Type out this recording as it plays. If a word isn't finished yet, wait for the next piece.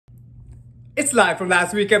It's live from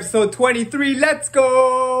last week, episode 23. Let's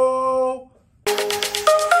go!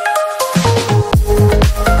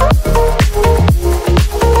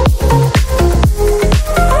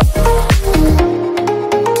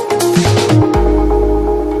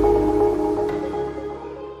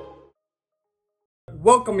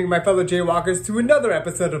 Welcoming my fellow JayWalkers to another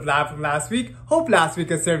episode of Live from Last Week. Hope last week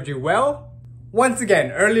has served you well. Once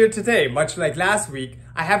again, earlier today, much like last week,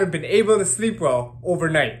 I haven't been able to sleep well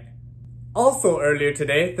overnight. Also earlier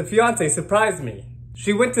today, the fiancé surprised me.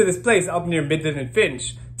 She went to this place up near Midland and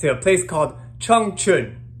Finch to a place called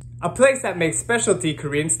Chungchun, a place that makes specialty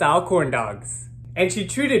Korean style corn dogs. And she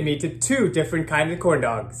treated me to two different kinds of corn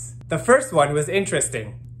dogs. The first one was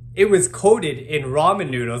interesting. It was coated in ramen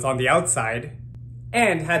noodles on the outside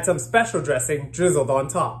and had some special dressing drizzled on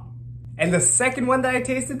top. And the second one that I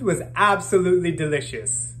tasted was absolutely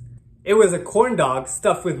delicious. It was a corn dog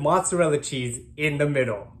stuffed with mozzarella cheese in the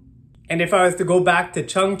middle. And if I was to go back to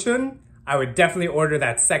Chungchun, I would definitely order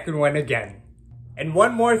that second one again. And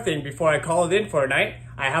one more thing before I call it in for a night,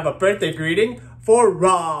 I have a birthday greeting for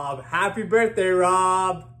Rob. Happy birthday,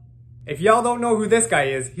 Rob! If y'all don't know who this guy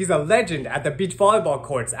is, he's a legend at the beach volleyball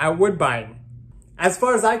courts at Woodbine. As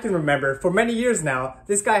far as I can remember, for many years now,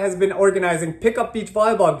 this guy has been organizing pickup beach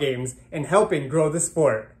volleyball games and helping grow the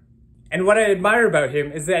sport. And what I admire about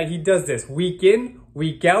him is that he does this week in,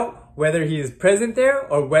 week out, whether he is present there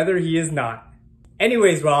or whether he is not.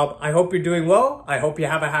 Anyways, Rob, I hope you're doing well. I hope you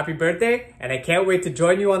have a happy birthday, and I can't wait to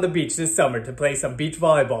join you on the beach this summer to play some beach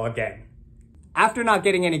volleyball again. After not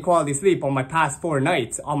getting any quality sleep on my past 4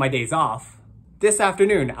 nights on my days off, this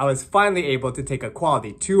afternoon I was finally able to take a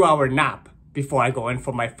quality 2-hour nap before I go in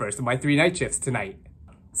for my first of my 3 night shifts tonight.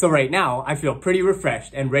 So right now, I feel pretty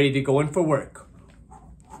refreshed and ready to go in for work.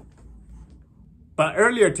 But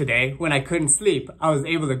earlier today, when I couldn't sleep, I was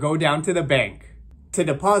able to go down to the bank to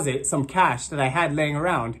deposit some cash that I had laying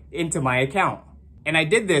around into my account. And I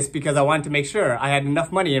did this because I wanted to make sure I had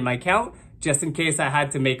enough money in my account just in case I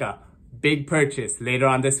had to make a big purchase later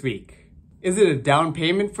on this week. Is it a down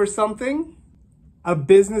payment for something? A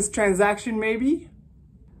business transaction maybe?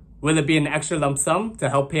 Will it be an extra lump sum to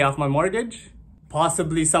help pay off my mortgage?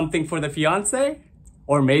 Possibly something for the fiancé?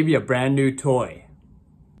 Or maybe a brand new toy?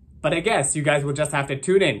 But I guess you guys will just have to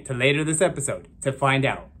tune in to later this episode to find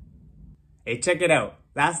out. Hey, check it out.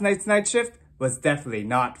 Last night's night shift was definitely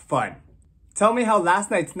not fun. Tell me how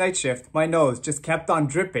last night's night shift, my nose just kept on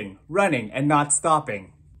dripping, running, and not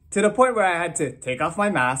stopping. To the point where I had to take off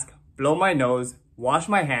my mask, blow my nose, wash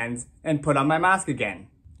my hands, and put on my mask again.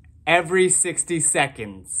 Every 60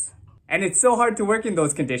 seconds. And it's so hard to work in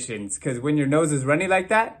those conditions because when your nose is running like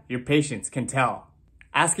that, your patients can tell.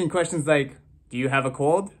 Asking questions like, do you have a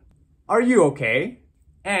cold? Are you okay?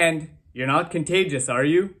 And you're not contagious, are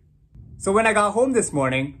you? So when I got home this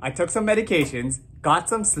morning, I took some medications, got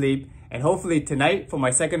some sleep, and hopefully tonight for my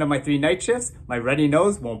second of my 3 night shifts, my runny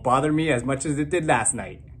nose won't bother me as much as it did last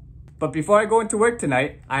night. But before I go into work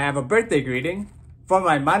tonight, I have a birthday greeting from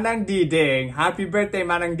my Manang Diding. Happy birthday,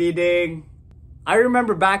 Manang Diding! I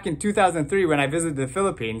remember back in 2003 when I visited the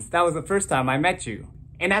Philippines, that was the first time I met you.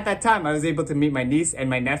 And at that time, I was able to meet my niece and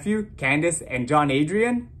my nephew, Candace and John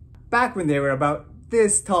Adrian, back when they were about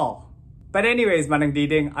this tall. But anyways, Manang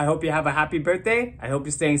Diding, I hope you have a happy birthday. I hope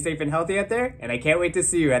you're staying safe and healthy out there, and I can't wait to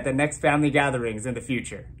see you at the next family gatherings in the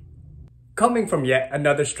future. Coming from yet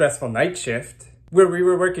another stressful night shift, where we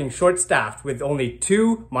were working short-staffed with only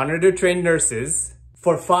 2 monitor-trained nurses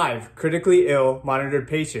for 5 critically ill monitored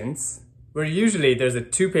patients, where usually there's a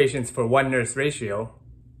 2 patients for 1 nurse ratio,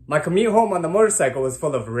 my commute home on the motorcycle was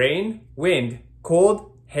full of rain, wind,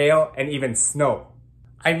 cold, hail, and even snow.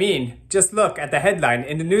 I mean, just look at the headline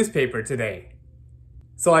in the newspaper today.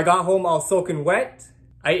 So I got home all soaking wet,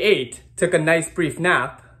 I ate, took a nice brief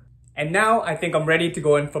nap, and now I think I'm ready to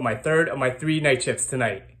go in for my 3rd of my 3 night shifts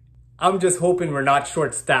tonight. I'm just hoping we're not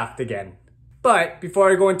short-staffed again. But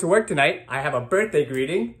before I go into work tonight, I have a birthday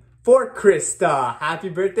greeting for Krista. Happy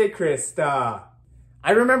birthday, Krista.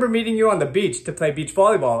 I remember meeting you on the beach to play beach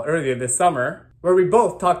volleyball earlier this summer, where we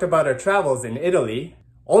both talked about our travels in Italy,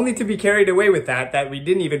 only to be carried away with that we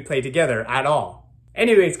didn't even play together at all.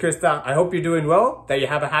 Anyways, Krista, I hope you're doing well, that you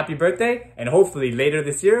have a happy birthday, and hopefully later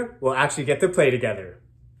this year, we'll actually get to play together.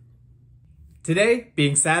 Today,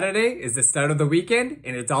 being Saturday, is the start of the weekend,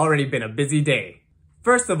 and it's already been a busy day.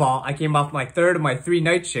 First of all, I came off my 3rd of my 3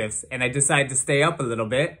 night shifts, and I decided to stay up a little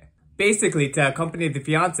bit, basically to accompany the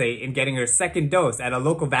fiancé in getting her 2nd dose at a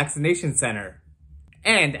local vaccination center.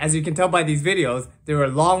 And as you can tell by these videos, there were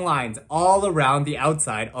long lines all around the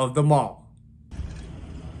outside of the mall.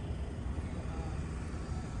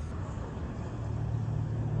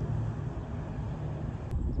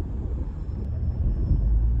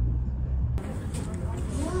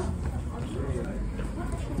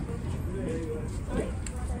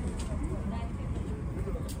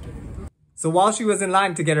 So while she was in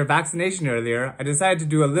line to get her vaccination earlier, I decided to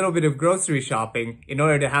do a little bit of grocery shopping in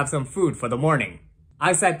order to have some food for the morning.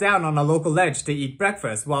 I sat down on a local ledge to eat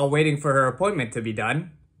breakfast while waiting for her appointment to be done.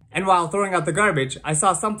 And while throwing out the garbage, I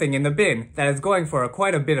saw something in the bin that is going for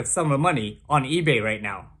quite a bit of sum of money on eBay right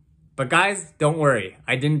now. But guys, don't worry,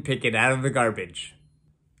 I didn't pick it out of the garbage.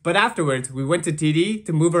 But afterwards, we went to TD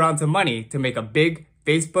to move around some money to make a big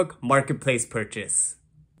Facebook Marketplace purchase.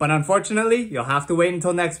 But unfortunately, you'll have to wait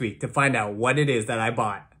until next week to find out what it is that I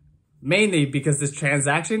bought. Mainly because this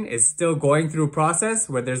transaction is still going through a process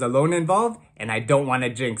where there's a loan involved and I don't want to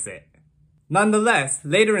jinx it. Nonetheless,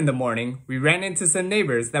 later in the morning, we ran into some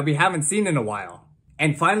neighbors that we haven't seen in a while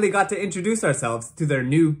and finally got to introduce ourselves to their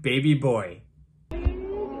new baby boy. Hi,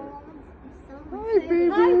 baby.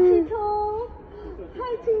 Hi, Tito.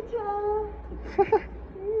 Hi, Tito.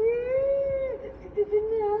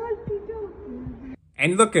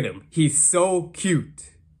 And look at him, he's so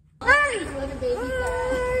cute. Hi.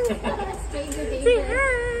 Say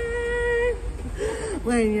hi.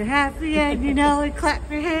 When you're happy and you know it, clap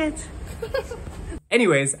your hands.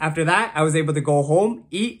 Anyways, after that, I was able to go home,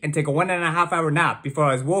 eat, and take a 1.5 hour nap before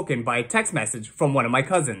I was woken by a text message from one of my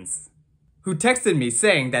cousins, who texted me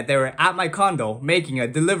saying that they were at my condo making a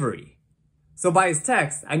delivery. So by his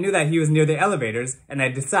text, I knew that he was near the elevators and I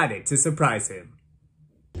decided to surprise him.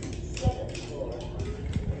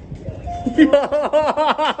 Woo!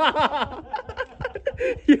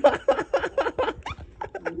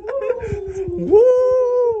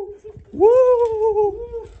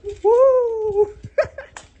 Woo! Woo!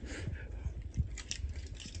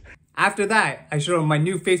 After that, I showed him my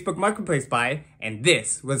new Facebook Marketplace buy, and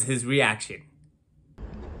this was his reaction.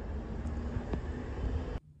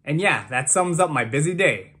 And yeah, that sums up my busy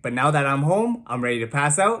day. But now that I'm home, I'm ready to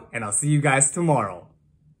pass out, and I'll see you guys tomorrow.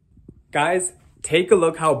 Guys, take a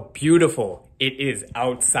look how beautiful it is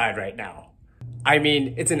outside right now. I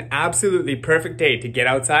mean, it's an absolutely perfect day to get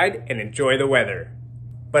outside and enjoy the weather.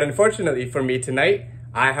 But unfortunately for me tonight,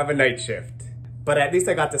 I have a night shift. But at least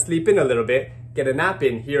I got to sleep in a little bit, get a nap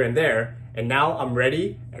in here and there, and now I'm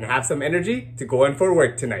ready and have some energy to go in for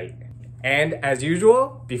work tonight. And as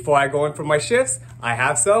usual, before I go in for my shifts, I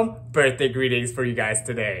have some birthday greetings for you guys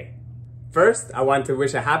today. First, I want to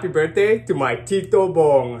wish a happy birthday to my Tito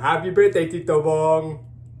Bong. Happy birthday, Tito Bong.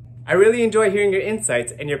 I really enjoy hearing your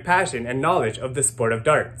insights and your passion and knowledge of the sport of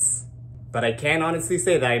darts. But I can honestly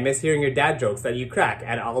say that I miss hearing your dad jokes that you crack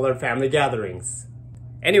at all our family gatherings.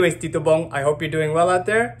 Anyways, Tito Bong, I hope you're doing well out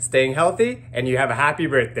there, staying healthy, and you have a happy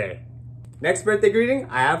birthday. Next birthday greeting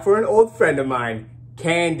I have for an old friend of mine,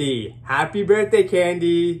 Candy. Happy birthday,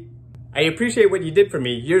 Candy. I appreciate what you did for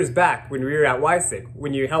me years back when we were at YSIC,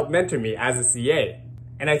 when you helped mentor me as a CA.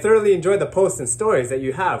 And I thoroughly enjoy the posts and stories that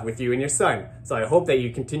you have with you and your son, so I hope that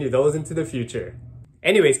you continue those into the future.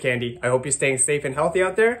 Anyways, Candy, I hope you're staying safe and healthy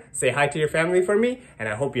out there. Say hi to your family for me, and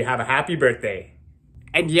I hope you have a happy birthday.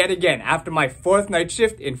 And yet again, after my 4th night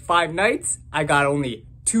shift in 5 nights, I got only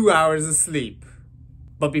 2 hours of sleep.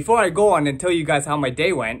 But before I go on and tell you guys how my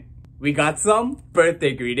day went, we got some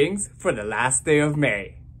birthday greetings for the last day of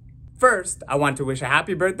May. First, I want to wish a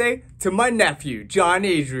happy birthday to my nephew, John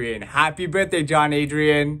Adrian. Happy birthday, John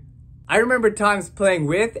Adrian. I remember times playing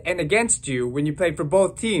with and against you when you played for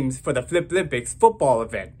both teams for the Flip Olympics football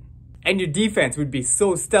event. And your defense would be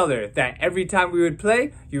so stellar that every time we would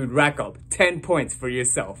play, you would rack up 10 points for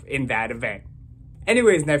yourself in that event.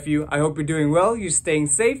 Anyways, nephew, I hope you're doing well, you're staying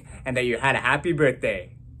safe, and that you had a happy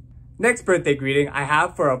birthday. Next birthday greeting I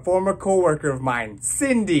have for a former co-worker of mine,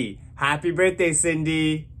 Cindy. Happy birthday,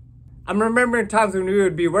 Cindy. I'm remembering times when we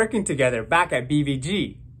would be working together back at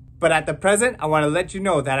BVG. But at the present, I want to let you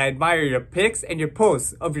know that I admire your pics and your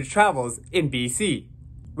posts of your travels in BC,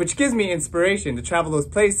 which gives me inspiration to travel those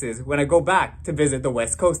places when I go back to visit the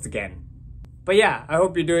West Coast again. But yeah, I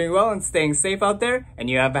hope you're doing well and staying safe out there, and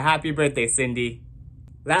you have a happy birthday, Cindy.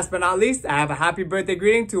 Last but not least, I have a happy birthday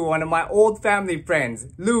greeting to one of my old family friends,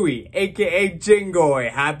 Louie, aka Jingoy.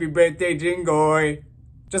 Happy birthday, Jingoy.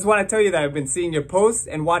 Just want to tell you that I've been seeing your posts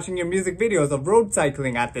and watching your music videos of road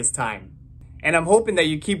cycling at this time. And I'm hoping that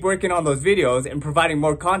you keep working on those videos and providing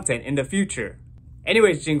more content in the future.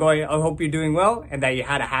 Anyways, Jingoy, I hope you're doing well and that you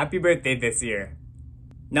had a happy birthday this year.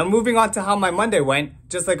 Now moving on to how my Monday went,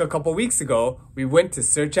 just like a couple weeks ago, we went to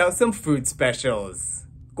search out some food specials.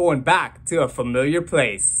 Going back to a familiar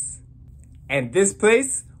place. And this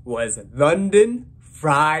place was London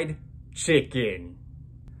Fried Chicken.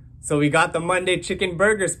 So we got the Monday chicken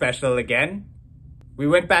burger special again. We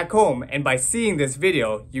went back home, and by seeing this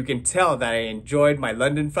video, you can tell that I enjoyed my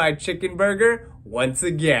London Fried Chicken burger once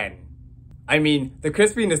again. I mean, the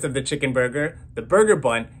crispiness of the chicken burger, the burger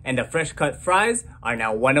bun, and the fresh cut fries are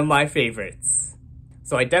now one of my favorites.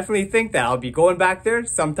 So I definitely think that I'll be going back there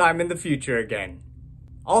sometime in the future again.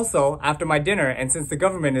 Also, after my dinner, and since the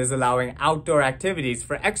government is allowing outdoor activities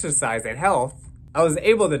for exercise and health, I was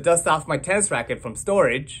able to dust off my tennis racket from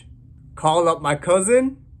storage, call up my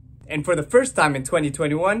cousin, and for the first time in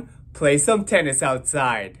 2021, play some tennis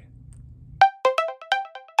outside.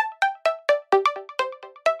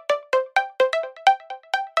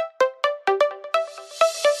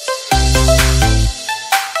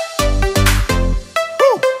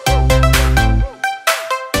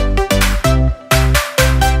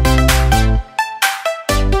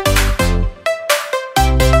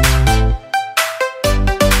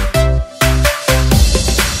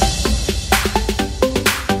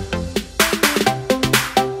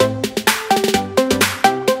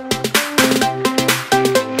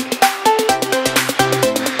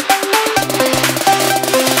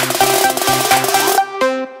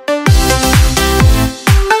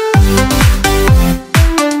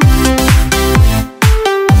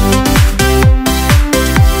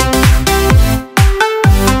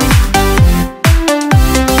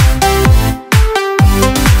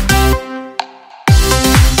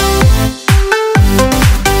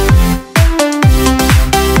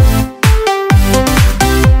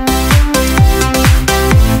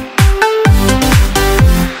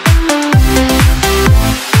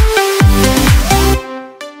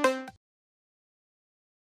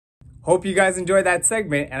 Hope you guys enjoyed that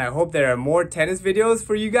segment, and I hope there are more tennis videos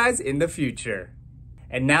for you guys in the future.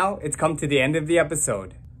 And now it's come to the end of the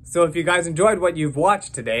episode. So if you guys enjoyed what you've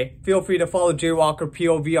watched today, feel free to follow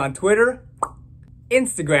JayWalkerPOV on Twitter,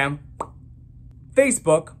 Instagram,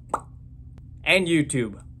 Facebook, and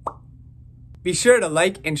YouTube. Be sure to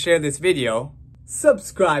like and share this video,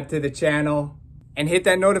 subscribe to the channel, and hit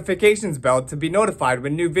that notifications bell to be notified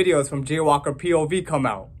when new videos from JayWalkerPOV come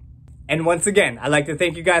out. And once again, I'd like to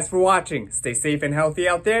thank you guys for watching. Stay safe and healthy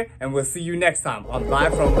out there, and we'll see you next time on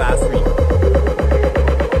Live From Last Week.